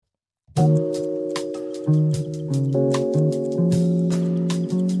Respect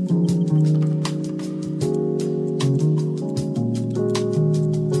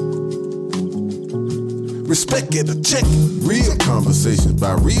it, a check. Real conversations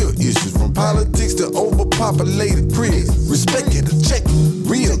about real issues, from politics to overpopulated prisons. Respect it, a check.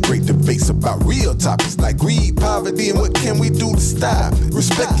 Real great debates about real topics like greed, poverty, and what can we do to stop it.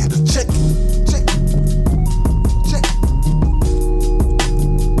 Respect it, a check. Check. Check.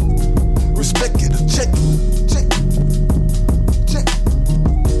 Respect it, a check. Check. Check.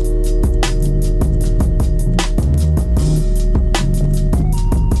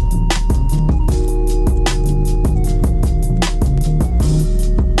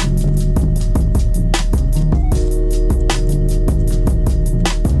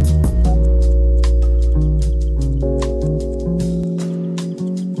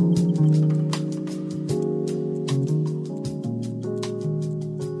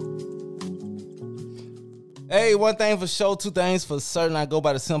 Hey, one thing for sure, two things for certain. I go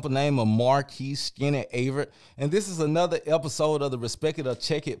by the simple name of Marquis Skinny Averett, and this is another episode of the Respect It or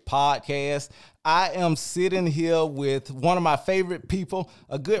Check It podcast. I am sitting here with one of my favorite people,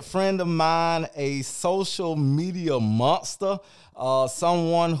 a good friend of mine, a social media monster,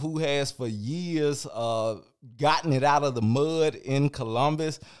 someone who has for years gotten it out of the mud in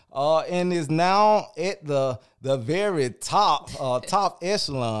Columbus, and is now at the very top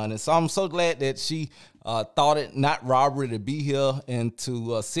echelon. And so I'm so glad that she thought it not robbery to be here and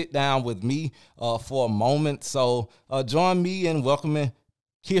to sit down with me for a moment. So join me in welcoming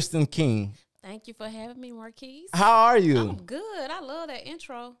Kirsten King. Thank you for having me, Marquis. How are you? I'm good. I love that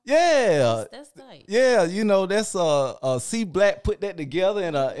intro. Yeah, that's nice. Yeah, you know, that's C Black put that together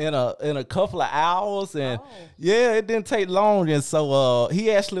in a couple of hours, and yeah, it didn't take long. And so he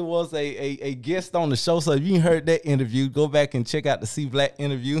actually was a guest on the show. So if you heard that interview, go back and check out the C Black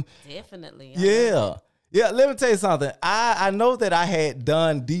interview. Definitely. Yeah. Yeah, let me tell you something. I know that I had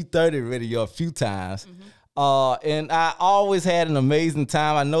done D30 radio a few times, and I always had an amazing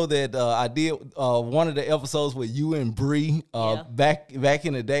time. I know that I did one of the episodes with you and Bree back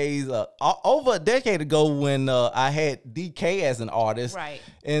in the days, over a decade ago when I had DK as an artist. Right.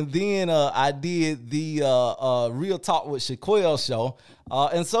 And then I did the Real Talk with Shaquille show.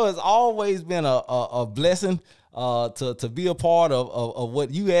 And so it's always been a blessing to be a part of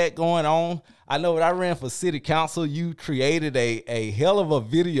what you had going on. I know when I ran for city council, you created a hell of a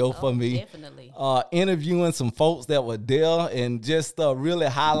video for me. Definitely. Interviewing some folks that were there and just really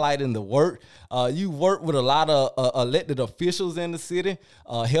highlighting the work. You worked with a lot of elected officials in the city,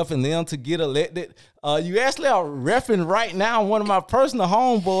 helping them to get elected. You actually are repping right now one of my personal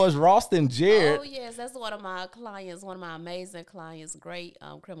homeboys, Ralston Jarrett. Oh, yes. That's one of my clients, one of my amazing clients, great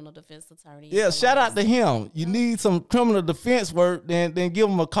criminal defense attorney. Yeah, shout out to him. You need some criminal defense work, then give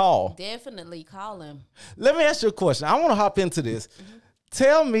him a call. Definitely call him. Let me ask you a question. I want to hop into this.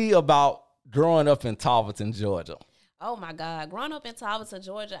 Tell me about growing up in Tarleton, Georgia. Oh, my God. Growing up in Tarleton,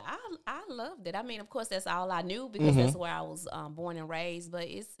 Georgia, I loved it. I mean, of course, that's all I knew because that's where I was born and raised. But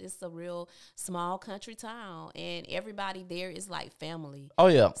it's a real small country town, and everybody there is like family. Oh,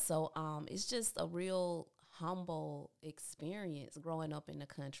 yeah. So it's just a real humble experience growing up in the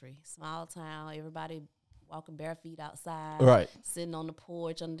country. Small town, everybody walking bare feet outside, Right. sitting on the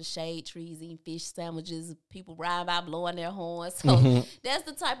porch under the shade trees, eating fish sandwiches, people riding by blowing their horns. So that's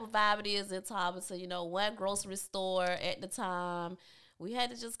the type of vibe it is in Tarleton. You know, one grocery store at the time. We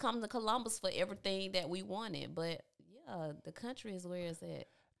had to just come to Columbus for everything that we wanted. But yeah, the country is where it's at.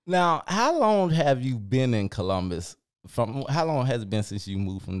 Now, how long have you been in Columbus? How long has it been since you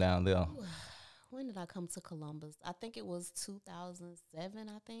moved from down there? When did I come to Columbus? I think it was 2007,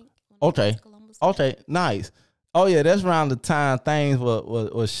 I think. Okay. Okay, nice. Oh, yeah, that's around the time things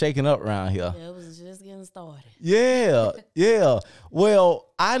was shaking up around here. Yeah, it was just getting started. Yeah, yeah. Well,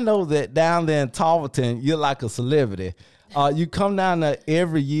 I know that down there in Tarleton, you're like a celebrity. You come down there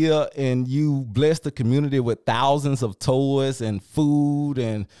every year and you bless the community with thousands of tours and food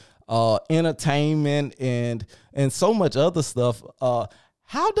and entertainment and so much other stuff.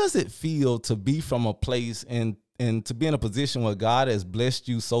 How does it feel to be from a place and to be in a position where God has blessed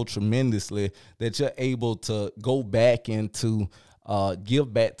you so tremendously that you're able to go back and to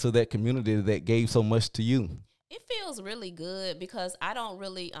give back to that community that gave so much to you? It feels really good because I don't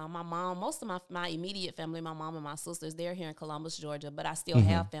really, my mom, most of my immediate family, my mom and my sisters, they're here in Columbus, Georgia, but I still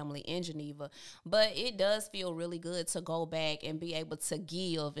have family in Geneva. But it does feel really good to go back and be able to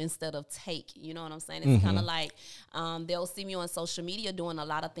give instead of take. You know what I'm saying? It's kind of like they'll see me on social media doing a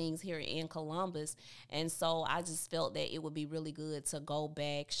lot of things here in Columbus. And so I just felt that it would be really good to go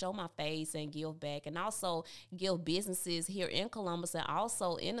back, show my face and give back, and also give businesses here in Columbus and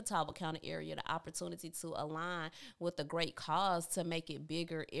also in the Talbot County area the opportunity to align with a great cause to make it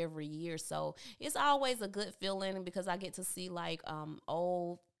bigger every year. So it's always a good feeling because I get to see like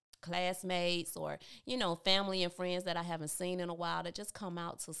old classmates or, you know, family and friends that I haven't seen in a while that just come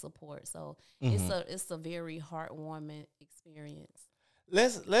out to support. So it's a very heartwarming experience.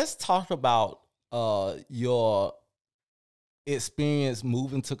 Let's talk about your experience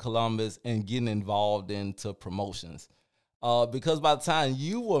moving to Columbus and getting involved into promotions. Because by the time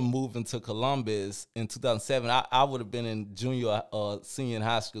you were moving to Columbus in 2007, I would have been in junior senior in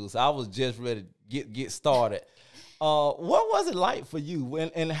high school. So I was just ready to get started. What was it like for you?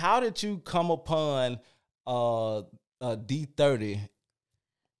 And how did you come upon D30?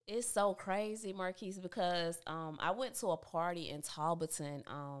 It's so crazy, Marquise, because I went to a party in Talbotton.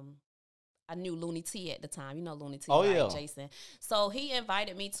 I knew Looney T at the time. You know Looney T, right, yeah. Jason. So he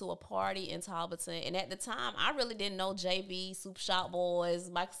invited me to a party in Talbotton. And at the time, I really didn't know JB, Super Shop Boys,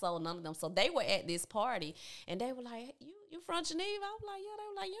 Michael Soul, none of them. So they were at this party. And they were like, you from Geneva? I was like, yeah. They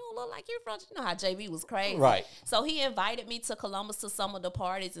were like, you don't look like you're from Geneva. You know how JB was crazy. Right. So he invited me to Columbus to some of the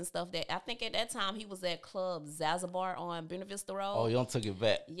parties and stuff. That I think at that time, he was at Club Zazabar on Buena Vista Road. Oh, you took it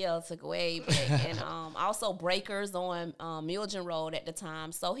back. Yeah, it took way back. And also Breakers on Milton Road at the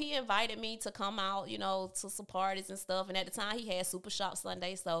time. So he invited me to come out, you know, to some parties and stuff. And at the time, he had Super Shop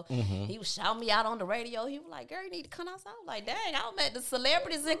Sunday. So he was shouting me out on the radio. He was like, girl, you need to come outside. I was like, dang, I met the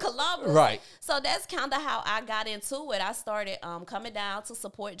celebrities in Columbus. Right. So that's kind of how I got into it. I started coming down to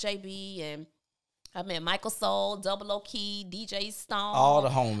support JB, and I met Michael Soul, Double O Key, DJ Stone. All the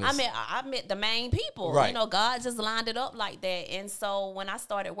homies. I met the main people. Right. You know, God just lined it up like that. And so when I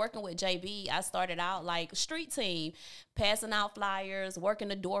started working with JB, I started out like street team, passing out flyers, working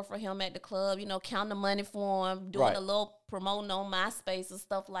the door for him at the club, you know, counting the money for him, doing a little promoting on MySpace and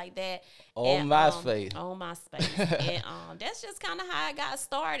stuff like that. On MySpace. On MySpace. And that's just kind of how I got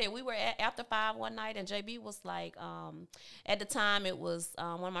started. We were at After 5 one night, and JB was like, at the time it was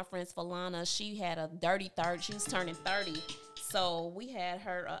one of my friends, Falana. She had a Dirty 30. She was turning 30. So we had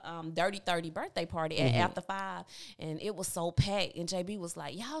her Dirty 30 birthday party at After 5, and it was so packed. And JB was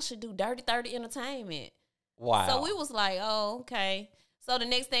like, y'all should do Dirty 30 entertainment. Wow. So we was like, oh, okay. So the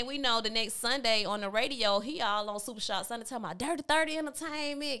next thing we know, the next Sunday on the radio, he all on Super Shop Sunday talking about Dirty 30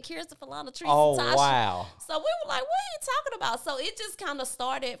 Entertainment, Kirsten Falana, Teresa, Tasha. Wow. So we were like, what are you talking about? So it just kind of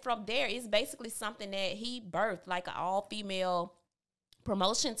started from there. It's basically something that he birthed, like an all-female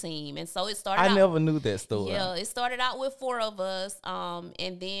promotion team. And so it started I never knew that story. Yeah, it started out with 4 of us.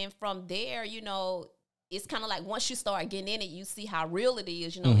 And then from there, you know, it's kind of like once you start getting in it, you see how real it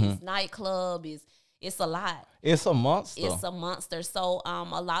is. You know, his nightclub it's a lot. It's a monster. It's a monster. So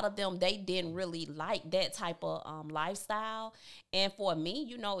a lot of them, they didn't really like that type of lifestyle. And for me,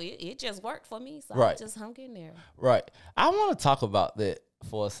 you know, it just worked for me. So I just hung in there. Right. I want to talk about that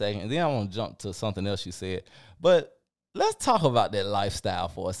for a second. Then I want to jump to something else you said. But let's talk about that lifestyle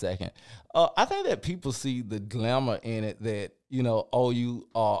for a second. I think that people see the glamour in it that, you know, oh, you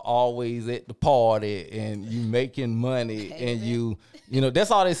are always at the party and you making money and you know,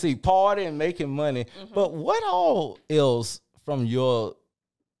 that's all they see, party and making money. But what all else from your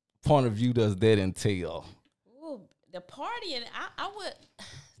point of view does that entail? Ooh, the party, and I would...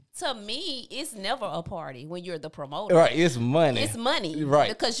 To me, it's never a party when you're the promoter. Right, it's money. It's money. Right.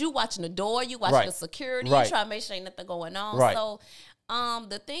 Because you watching the door, you watching the security, you try to make sure ain't nothing going on. Right. So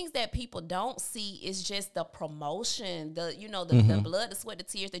the things that people don't see is just the promotion, the blood, the sweat, the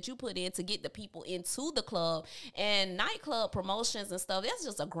tears that you put in to get the people into the club. And nightclub promotions and stuff, that's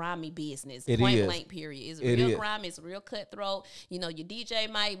just a grimy business. Point blank, period. It's real grimy, it's real cutthroat. You know, your DJ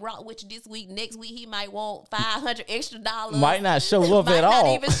might rock with you this week, next week he might want $500 extra. Might not show up at all. Might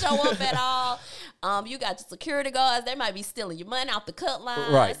not even show up at all. You got your security guards, they might be stealing your money off the cut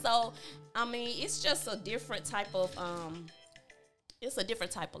line. Right. So, I mean, it's just a different type of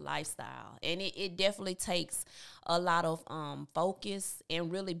lifestyle, and it definitely takes a lot of focus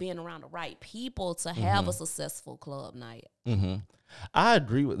and really being around the right people to have a successful club night. I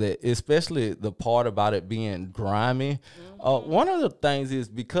agree with that, especially the part about it being grimy. One of the things is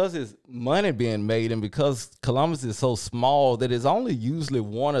because it's money being made and because Columbus is so small that it's only usually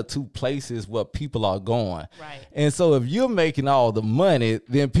one or two places where people are going. Right. And so if you're making all the money,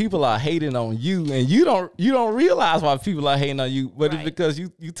 then people are hating on you, and you don't realize why people are hating on you, but it's because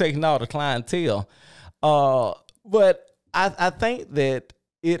you taking all the clientele. But I think that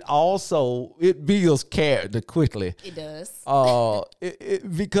it builds character quickly. It does.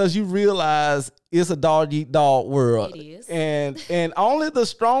 Because you realize it's a dog eat dog world. It is. And only the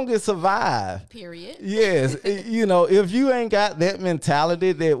strongest survive. Period. Yes. If you ain't got that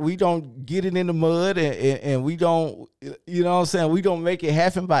mentality that we don't get it in the mud and we don't, you know what I'm saying, we don't make it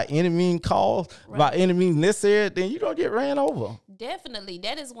happen by any means by any means necessary, then you don't get ran over. Definitely.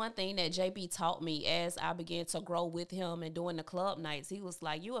 That is one thing that JB taught me as I began to grow with him and doing the club nights. He was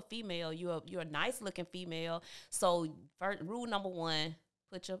like, you a female, you're a nice looking female. So rule number 1,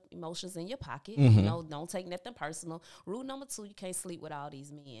 put your emotions in your pocket. Don't take nothing personal. Rule number 2, you can't sleep with all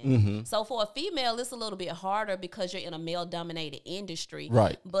these men. So for a female, it's a little bit harder because you're in a male dominated industry.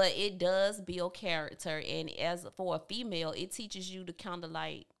 Right. But it does build character. And as for a female, it teaches you to kind of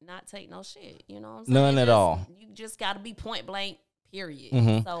like not take no shit. You know what I'm saying? None at all. You just got to be point blank,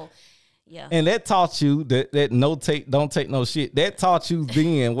 period. So, yeah. And that taught you that don't take no shit. That taught you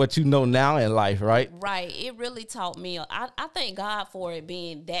then what you know now in life, right? Right. It really taught me. I thank God for it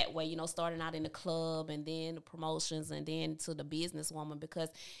being that way, starting out in the club and then the promotions and then to the businesswoman, because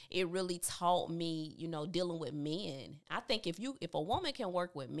it really taught me, dealing with men. I think if a woman can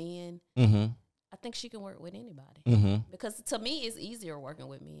work with men, I think she can work with anybody. Because to me, it's easier working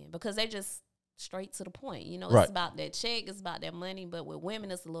with men because they just straight to the point. It's about that check, it's about that money, but with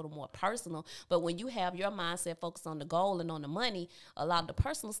women, it's a little more personal. But when you have your mindset focused on the goal and on the money, a lot of the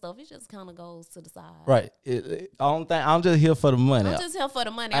personal stuff, it just kind of goes to the side. Right. I'm just here for the money. I'm just here for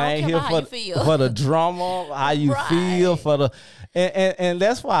the money. I don't care about how you feel. For the drama, how you feel, and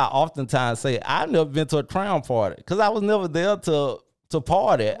that's why I oftentimes say I've never been to a crown party because I was never there to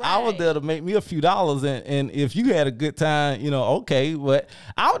party. Right. I was there to make me a few dollars, and if you had a good time, okay, but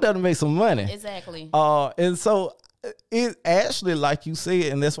I was there to make some money. Exactly. And so it actually, like you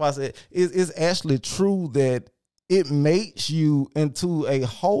said, and that's why I said it's actually true that it makes you into a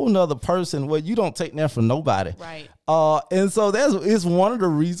whole nother person where you don't take that from nobody. Right. And so it's one of the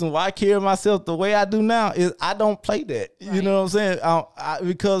reasons why I carry myself the way I do now is I don't play that. Right. You know what I'm saying?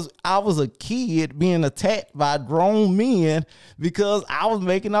 Because I was a kid being attacked by grown men because I was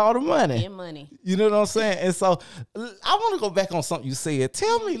making all the money. And money. You know what I'm saying? And so I want to go back on something you said.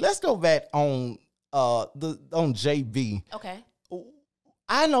 Tell me, let's go back on JB. Okay.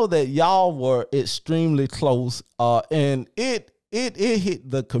 I know that y'all were extremely close, and it hit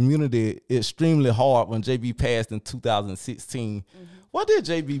the community extremely hard when JB passed in 2016. What did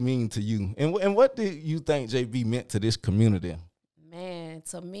JB mean to you, and what did you think JB meant to this community? Man,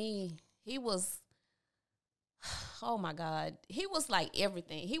 to me, he was, oh my God, he was like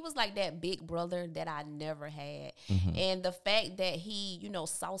everything. He was like that big brother that I never had. And the fact that he,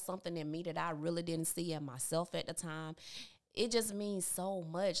 saw something in me that I really didn't see in myself at the time, it just means so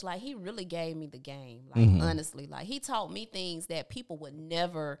much. Like, he really gave me the game, like, honestly. Like, he taught me things that people would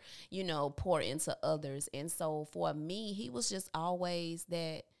never, pour into others. And so for me, he was just always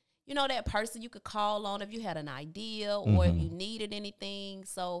that, that person you could call on if you had an idea or if you needed anything.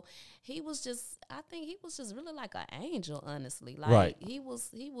 So he was just, I think he was just really like an angel, honestly. Like, he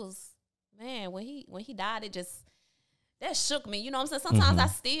was, man, when he died, it just, that shook me. You know what I'm saying?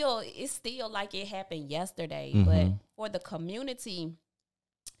 Sometimes it's still like it happened yesterday. But for the community,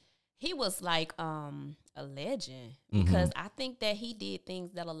 he was like a legend because I think that he did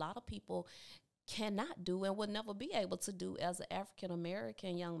things that a lot of people cannot do and would never be able to do as an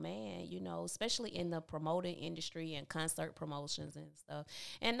African-American young man, especially in the promoting industry and concert promotions and stuff.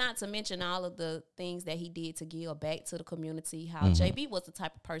 And not to mention all of the things that he did to give back to the community, how JB was the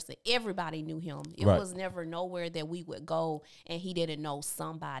type of person, everybody knew him. It was never nowhere that we would go and he didn't know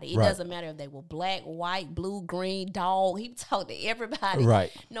somebody. It doesn't matter if they were black, white, blue, green, dog. He talked to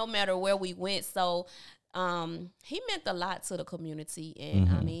everybody, no matter where we went. So he meant a lot to the community, and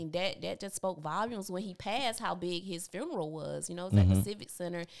I mean that just spoke volumes when he passed. How big his funeral was, it was at the Civic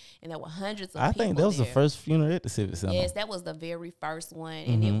Center, and there were hundreds of people. I think that was the first funeral at the Civic Center. Yes, that was the very first one,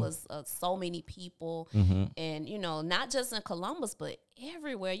 and it was so many people, and not just in Columbus, but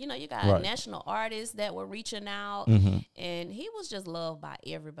everywhere. You got national artists that were reaching out, and he was just loved by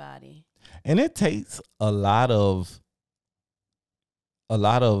everybody. And it takes a lot of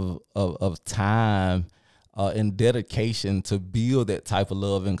time and dedication to build that type of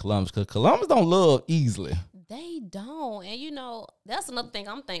love in Columbus, because Columbus don't love easily. They don't. And, you know, that's another thing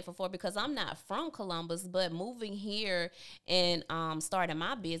I'm thankful for, because I'm not from Columbus, but moving here and starting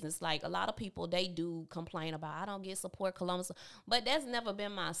my business, like a lot of people, they do complain about, I don't get support Columbus, but that's never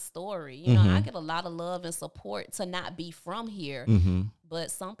been my story. You know, I get a lot of love and support to not be from here, but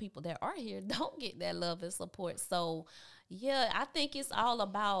some people that are here don't get that love and support. So, yeah, I think it's all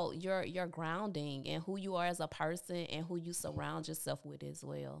about your grounding and who you are as a person and who you surround yourself with as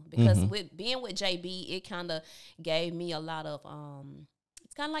well. Because with being with JB, it kind of gave me a lot of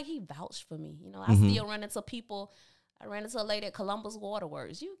it's kind of like he vouched for me. You know, I still run into people. I ran into a lady at Columbus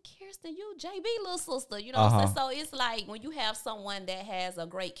Waterworks. You, Kirsten, you JB little sister. You know what I'm saying? So it's like when you have someone that has a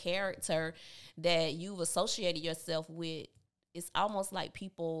great character that you've associated yourself with, it's almost like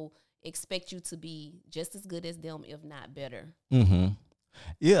people expect you to be just as good as them, if not better.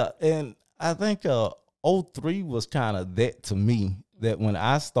 Yeah, and I think 03 was kind of that to me, that when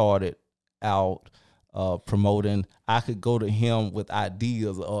I started out promoting, I could go to him with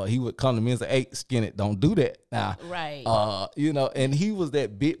ideas, or he would come to me and say, hey, Skinny, don't do that now. Right. You know, and he was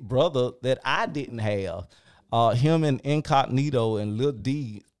that big brother that I didn't have. Him and Incognito and Lil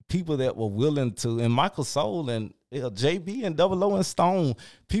D, people that were willing to, and Michael Soul and JB and Double O and Stone,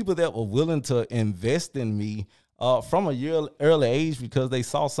 people that were willing to invest in me from a early age because they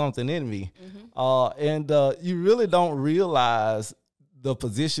saw something in me. And you really don't realize the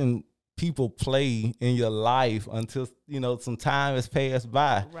position people play in your life until, you know, some time has passed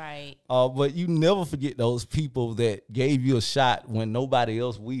by. Right. But you never forget those people that gave you a shot when nobody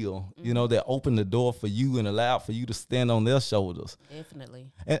else will, you know, that opened the door for you and allowed for you to stand on their shoulders. Definitely.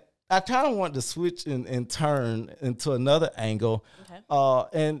 And I kind of want to switch and turn into another angle. Okay.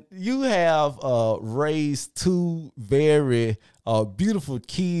 And you have raised two very beautiful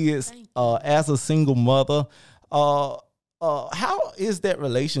kids as a single mother. How is that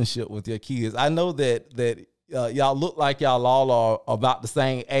relationship with your kids? I know that y'all look like y'all all are about the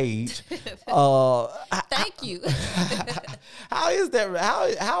same age. Thank you. How is that?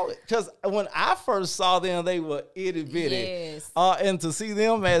 How? Because when I first saw them, they were itty bitty. Yes. And to see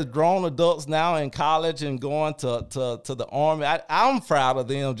them as grown adults now in college and going to the Army, I'm proud of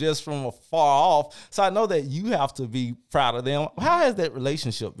them just from afar off. So I know that you have to be proud of them. How has that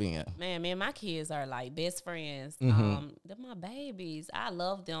relationship been? Man, my kids are like best friends. They're my babies. I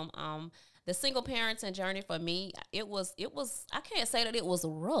love them. The single parenting journey for me, it was, I can't say that it was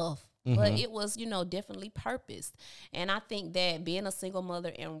rough, but it was, you know, definitely purposed. And I think that being a single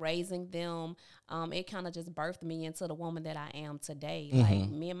mother and raising them, it kind of just birthed me into the woman that I am today.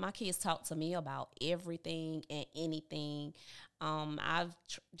 Like, me and my kids talk to me about everything and anything. I've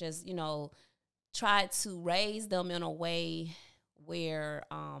just, you know, tried to raise them in a way where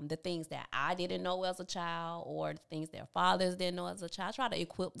the things that I didn't know as a child, or the things their fathers didn't know as a child, I try to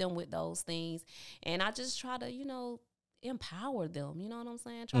equip them with those things. And I just try to, you know, empower them. You know what I'm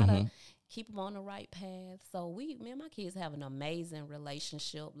saying? Try to keep them on the right path. So me and my kids have an amazing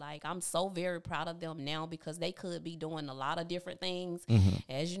relationship. Like, I'm so very proud of them now, because they could be doing a lot of different things.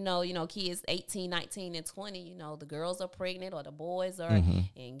 As you know, kids 18, 19, and 20, you know, the girls are pregnant or the boys are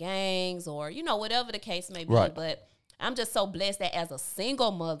in gangs, or, you know, whatever the case may be. Right. But I'm just so blessed that as a single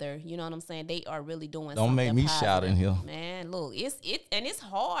mother, you know what I'm saying, they are really doing Don't something make me positive. shout in here. Man, look, it's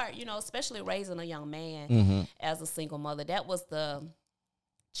hard, you know, especially raising a young man as a single mother. That was the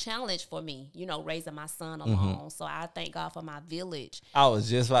challenge for me, you know, raising my son alone. So I thank God for my village. I was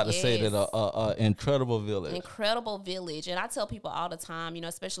just about to say that incredible village. Incredible village. And I tell people all the time, you know,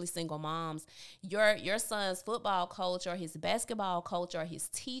 especially single moms, your son's football coach or his basketball coach or his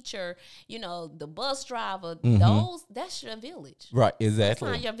teacher, you know, the bus driver, that's your village. Right, exactly.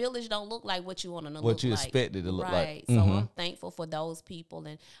 Sometimes your village don't look like what you want to look like. What you expected to look like. Right. So I'm thankful for those people.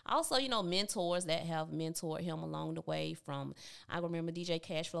 And also, you know, mentors that have mentored him along the way. From, I remember DJ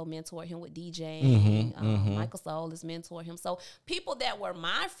Cashflow mentored him with DJing. Michael Soul has mentored him. So people that were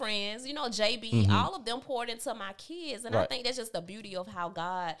my friends, you know, JB, all of them poured into my kids. And I think that's just the beauty of how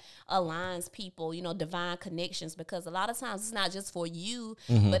God aligns people, you know, divine connections, because a lot of times it's not just for you,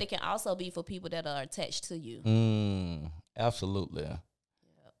 but it can also be for people that are attached to you. Absolutely.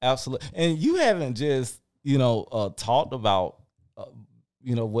 Absolutely. And you haven't just, you know, talked about,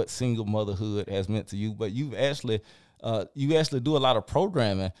 you know, what single motherhood has meant to you, but you actually do a lot of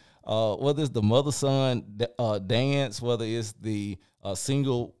programming, whether it's the mother-son dance, whether it's the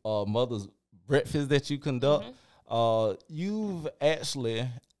single mother's breakfast that you conduct. You've actually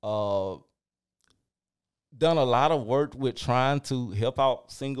done a lot of work with trying to help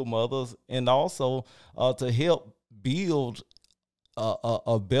out single mothers, and also to help build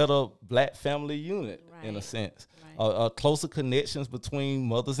a better Black family unit, in a sense. closer connections between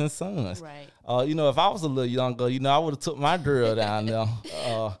mothers and sons. Right. If I was a little younger, I would have took my girl down there.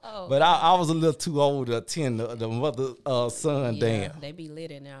 But I was a little too old to attend the mother-son dance. They be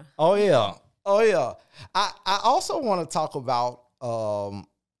lit in there. Oh yeah. I also want to talk about.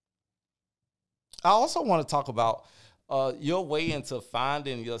 Your way into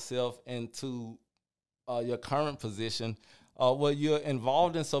finding yourself into your current position, where you're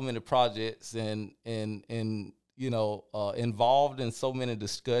involved in so many projects and involved in so many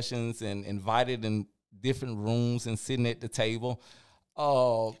discussions and invited in different rooms and sitting at the table.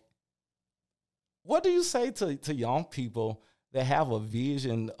 What do you say to young people that have a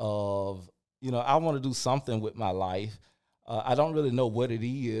vision of, I want to do something with my life? I don't really know what it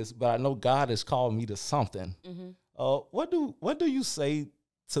is, but I know God has called me to something. What do you say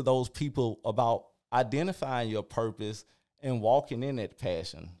to those people about identifying your purpose and walking in that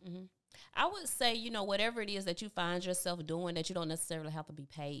passion? I would say, whatever it is that you find yourself doing that you don't necessarily have to be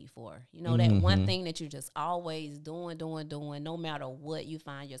paid for. That one thing that you're just always doing, no matter what, you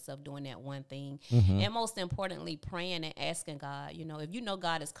find yourself doing that one thing. And most importantly, praying and asking God, if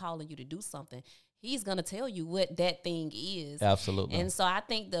God is calling you to do something, He's going to tell you what that thing is. Absolutely. And so I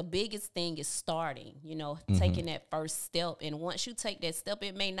think the biggest thing is starting, taking that first step. And once you take that step,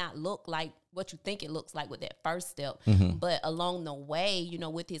 it may not look like what you think it looks like with that first step. But along the way,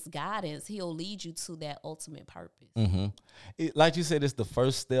 with His guidance, He'll lead you to that ultimate purpose. Like you said, it's the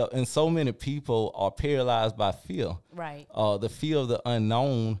first step. And so many people are paralyzed by fear. Right. The fear of the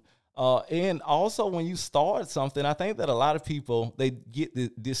unknown. And also when you start something, I think that a lot of people, they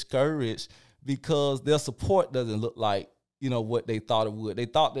get discouraged because their support doesn't look like, what they thought it would. They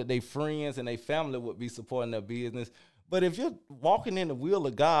thought that their friends and their family would be supporting their business. But if you're walking in the will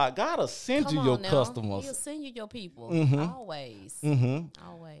of God, God will send you your customers. He'll send you your people. Always.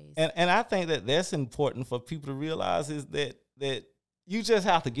 Always. And I think that that's important for people to realize is that you just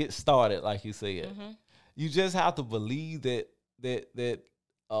have to get started, like you said. You just have to believe that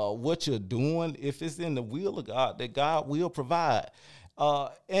what you're doing, if it's in the will of God, that God will provide.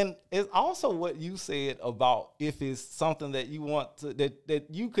 And it's also what you said about if it's something that you want to, that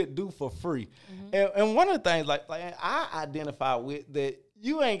you could do for free. And one of the things like I identify with that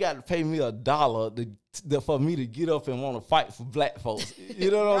you ain't got to pay me $1 for me to get up and want to fight for black folks.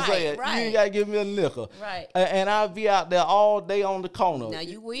 You know what I'm saying? Right. You ain't got to give me a nickel. Right. And I'll be out there all day on the corner. Now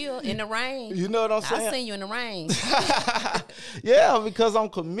you will in the rain. You know what I'm saying? I'll send you in the rain. Yeah, because I'm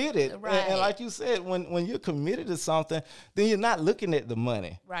committed. Right. And like you said, when you're committed to something, then you're not looking at the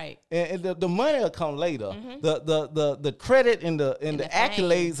money. Right. And the money will come later. The credit and the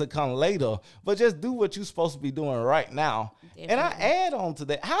accolades will come later. But just do what you're supposed to be doing right now. Definitely. And I add on to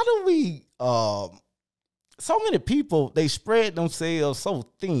that, how do we so many people, they spread themselves so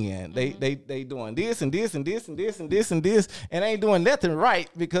thin. They doing this and this and this and this and this and this and ain't doing nothing right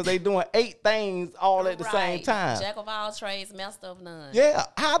because they doing 8 things all at the same time. Jack of all trades, master of none. Yeah.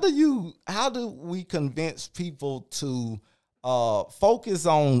 How do we convince people to focus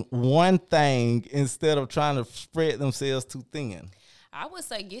on one thing instead of trying to spread themselves too thin? I would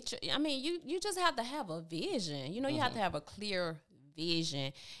say you just have to have a vision. You have to have a clear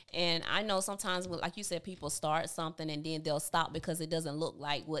vision. And I know sometimes when, like you said, people start something and then they'll stop because it doesn't look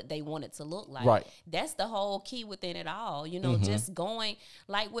like what they want it to look like. Right. That's the whole key within it all. Just going,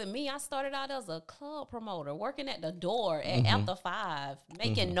 like with me, I started out as a club promoter, working at the door at after 5,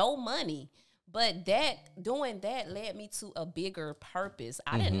 making no money. But doing that led me to a bigger purpose.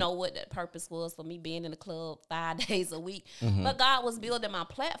 I didn't know what that purpose was for me being in the club 5 days a week. But God was building my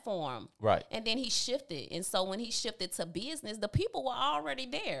platform. Right. And then He shifted. And so when He shifted to business, the people were already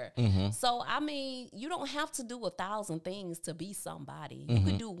there. So, you don't have to do 1,000 things to be somebody. You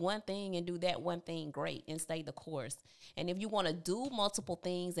could do one thing and do that one thing great and stay the course. And if you want to do multiple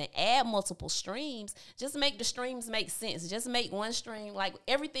things and add multiple streams, just make the streams make sense. Just make one stream. Like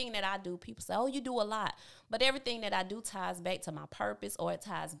everything that I do, people say, oh, you do a lot. But everything that I do ties back to my purpose or it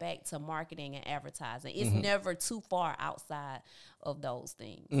ties back to marketing and advertising. It's never too far outside of those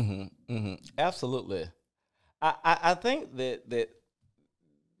things. Absolutely. I think that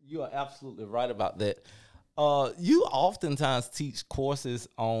you are absolutely right about that. You oftentimes teach courses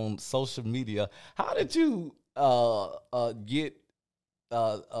on social media. How did you get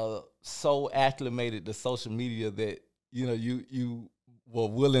so acclimated to social media that you were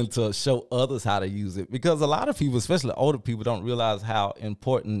willing to show others how to use it? Because a lot of people, especially older people, don't realize how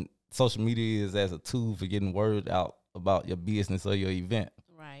important social media is as a tool for getting word out about your business or your event.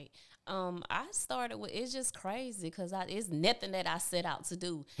 Right. I started with, it's just crazy because it's nothing that I set out to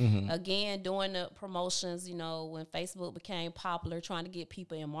do. Again, doing the promotions, you know, when Facebook became popular, trying to get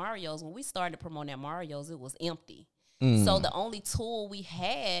people in Mario's. When we started promoting at Mario's, it was empty. So the only tool we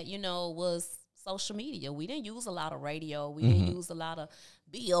had, you know, was social media. We didn't use a lot of radio. We didn't use a lot of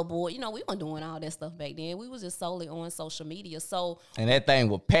billboard. You know, we weren't doing all that stuff back then. We was just solely on social media. So and that thing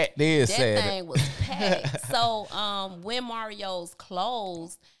was packed there. That thing was packed. So when Mario's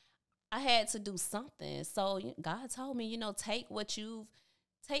closed, I had to do something. So God told me, you know, take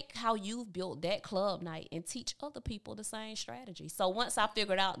how you've built that club night and teach other people the same strategy. So once I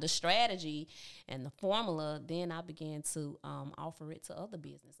figured out the strategy and the formula, then I began to offer it to other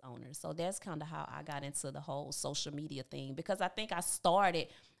business owners. So that's kind of how I got into the whole social media thing, because I think I started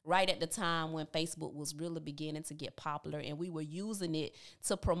right at the time when Facebook was really beginning to get popular, and we were using it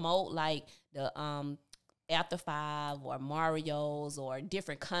to promote like the After 5 or Mario's or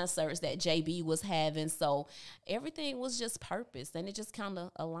different concerts that JB was having. So everything was just purpose, and it just kind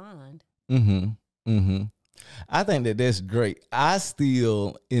of aligned. I think that's great. I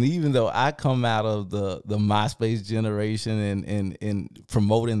still, and even though I come out of the MySpace generation and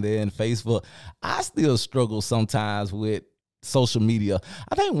promoting there in Facebook, I still struggle sometimes with social media.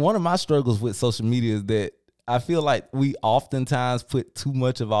 I think one of my struggles with social media is that I feel like we oftentimes put too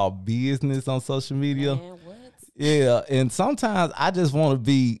much of our business on social media. Man, what? Yeah, and sometimes I just want to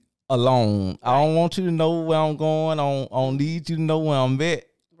be alone. I don't want you to know where I'm going. I don't need you to know where I'm at.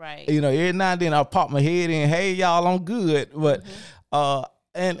 Right. You know, every now and then I pop my head in, hey, y'all, I'm good. But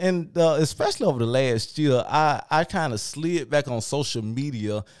especially over the last year, I kind of slid back on social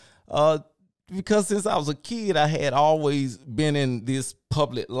media because since I was a kid, I had always been in this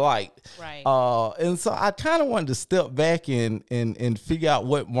public light. Right. And so I kind of wanted to step back and figure out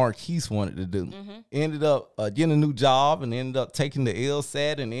what Marquise wanted to do. Ended up getting a new job and ended up taking the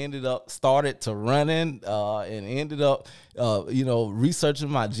LSAT and ended up started to running and ended up, researching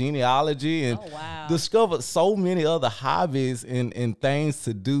my genealogy and discovered so many other hobbies and things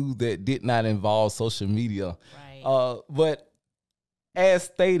to do that did not involve social media. Right. But as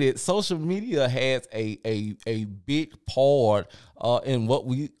stated, social media has a big part in what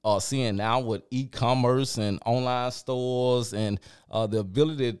we are seeing now with e-commerce and online stores and the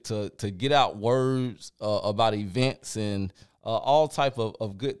ability to get out words about events and all type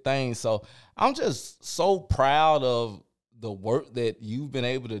of good things. So I'm just so proud of the work that you've been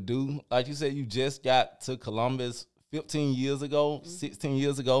able to do. Like you said, you just got to Columbus 15 years ago, 16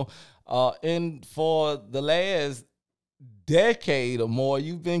 years ago. And for the last decade or more,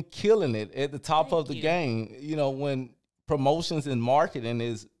 you've been killing it at the top of the game. You know, when promotions and marketing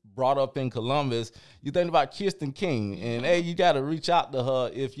is brought up in Columbus, you think about Kirsten King, and hey, you got to reach out to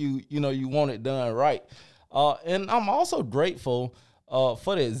her if you want it done right. And I'm also grateful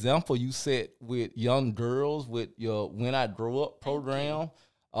for the example you set with young girls with your When I Grow Up program,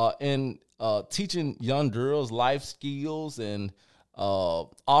 and teaching young girls life skills and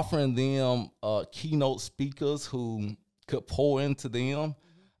offering them keynote speakers who could pour into them.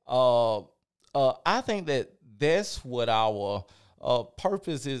 I think that's what our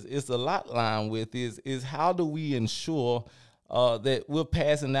purpose is a lot line with is how do we ensure that we're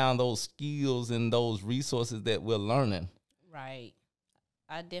passing down those skills and those resources that we're learning. Right.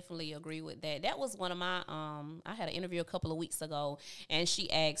 I definitely agree with that. That was one of my, I had an interview a couple of weeks ago, and she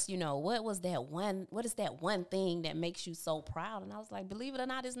asked, what is that one thing that makes you so proud? And I was like, believe it or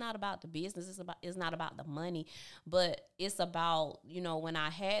not, it's not about the business. It's not about the money, but it's about, when I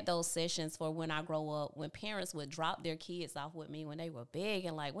had those sessions for When I Grow Up, when parents would drop their kids off with me when they were big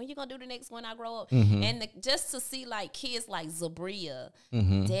and like, when you going to do the next When I Grow Up? And just to see like kids like Zabria,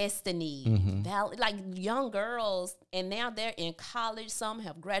 Destiny, like young girls, and now they're in college. Some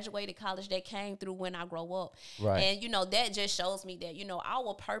have graduated college that came through When I Grow Up. Right. And, that just shows me that,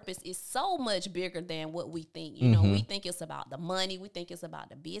 our purpose is so much bigger than what we think. We think it's about the money. We think it's about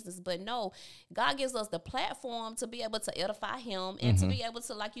the business. But no, God gives us the platform to be able to edify him and to be able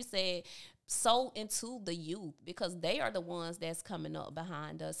to, like you said, sow into the youth, because they are the ones that's coming up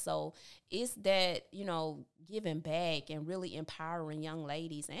behind us. So it's that, giving back and really empowering young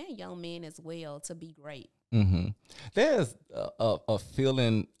ladies and young men as well to be great. There's a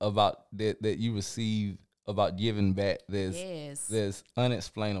feeling about that you receive about giving back that's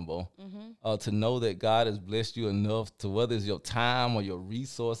unexplainable. To know that God has blessed you enough to, whether it's your time or your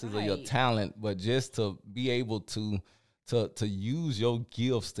resources or your talent, but just to be able to use your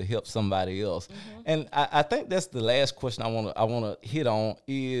gifts to help somebody else. And I think that's the last question I want to hit on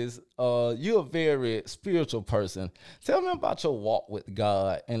is you're a very spiritual person. Tell me about your walk with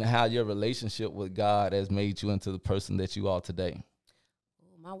God and how your relationship with God has made you into the person that you are today.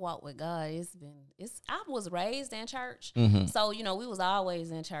 My walk with God, I was raised in church. Mm-hmm. So, you know, we was always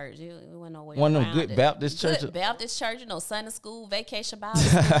in church. We went nowhere One of around them good it. Baptist churches. Good Baptist church, you know, Sunday school, vacation Bible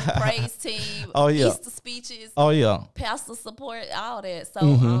school, praise team, Oh, yeah. Easter speeches, Oh, yeah. pastor support, all that.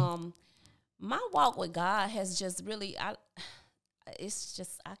 So, my walk with God has just really, it's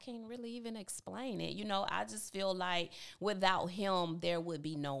just, I can't really even explain it. You know, I just feel like without him, there would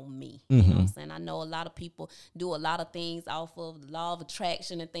be no me. You know what I'm saying? I know a lot of people do a lot of things off of the law of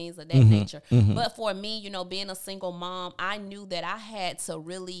attraction and things of that nature. But for me, you know, being a single mom, I knew that I had to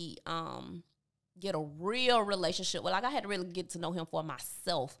really get a real relationship. Well, like I had to really get to know him for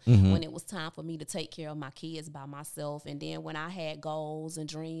myself when it was time for me to take care of my kids by myself. And then when I had goals and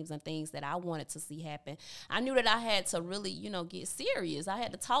dreams and things that I wanted to see happen, I knew that I had to really, you know, get serious. I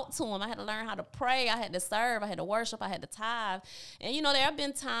had to talk to him. I had to learn how to pray. I had to serve. I had to worship. I had to tithe. And, you know, there have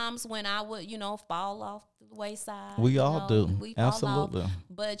been times when I would, you know, fall off the wayside. We all do. We fall Absolutely. off.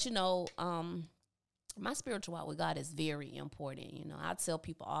 But, you know, my spiritual walk with God is very important. You know, I tell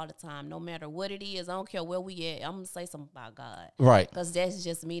people all the time, no matter what it is, I don't care where we at, I'm gonna say something about God. Right. Because that's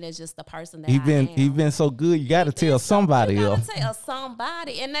just me. That's just the person that He am. been so good. You got to tell somebody You else. gotta tell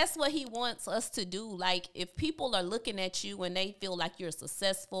somebody, and that's what he wants us to do. Like, if people are looking at you and they feel like you're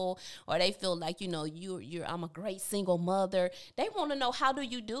successful, or they feel like, you know, I'm a great single mother, they want to know, how do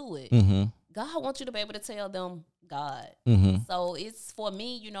you do it? God wants you to be able to tell them God. So it's, for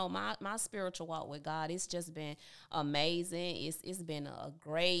me, you know, my spiritual walk with God, it's just been amazing. It's been a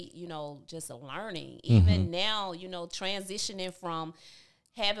great, you know, just a learning. Even now, you know, transitioning from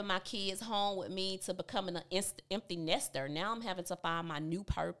having my kids home with me to becoming an empty nester. Now I'm having to find my new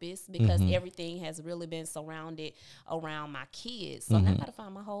purpose because everything has really been surrounded around my kids. So now I got to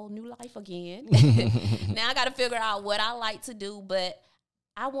find my whole new life again. Now I got to figure out what I like to do, but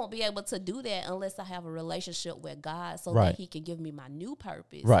I won't be able to do that unless I have a relationship with God, so that he can give me my new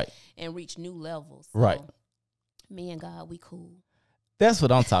purpose and reach new levels. So me and God, we cool. That's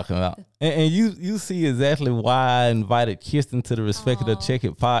what I'm talking about. And you see exactly why I invited Kirsten to the Respect It or Check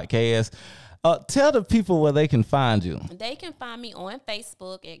It podcast. Tell the people where they can find you. They can find me on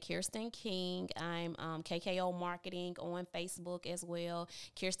Facebook at Kirsten King. I'm KKO Marketing on Facebook as well.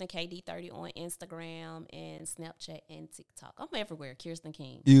 Kirsten KD30 on Instagram and Snapchat and TikTok. I'm everywhere, Kirsten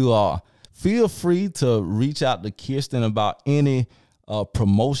King. You are. Feel free to reach out to Kirsten about any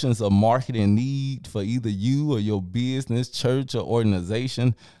promotions or marketing need for either you or your business, church, or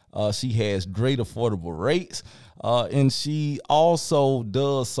organization. She has great affordable rates. And she also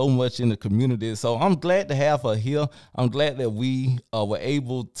does so much in the community. So I'm glad to have her here. I'm glad that we were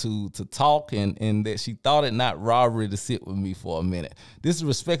able to talk and that she thought it not robbery to sit with me for a minute. This is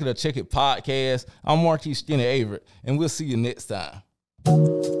Respect It or Check It podcast. I'm Marquis Skinny Averett, and we'll see you next time.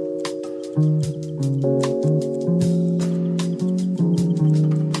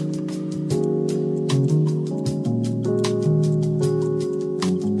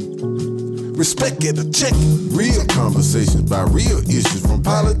 Respect it or check it. Real conversations about real issues, from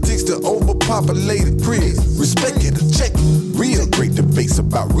politics to overpopulated prisons. Respect it or check it. Real great debates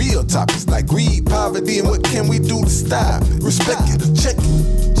about real topics like greed, poverty, and what can we do to stop. Respect it or check it.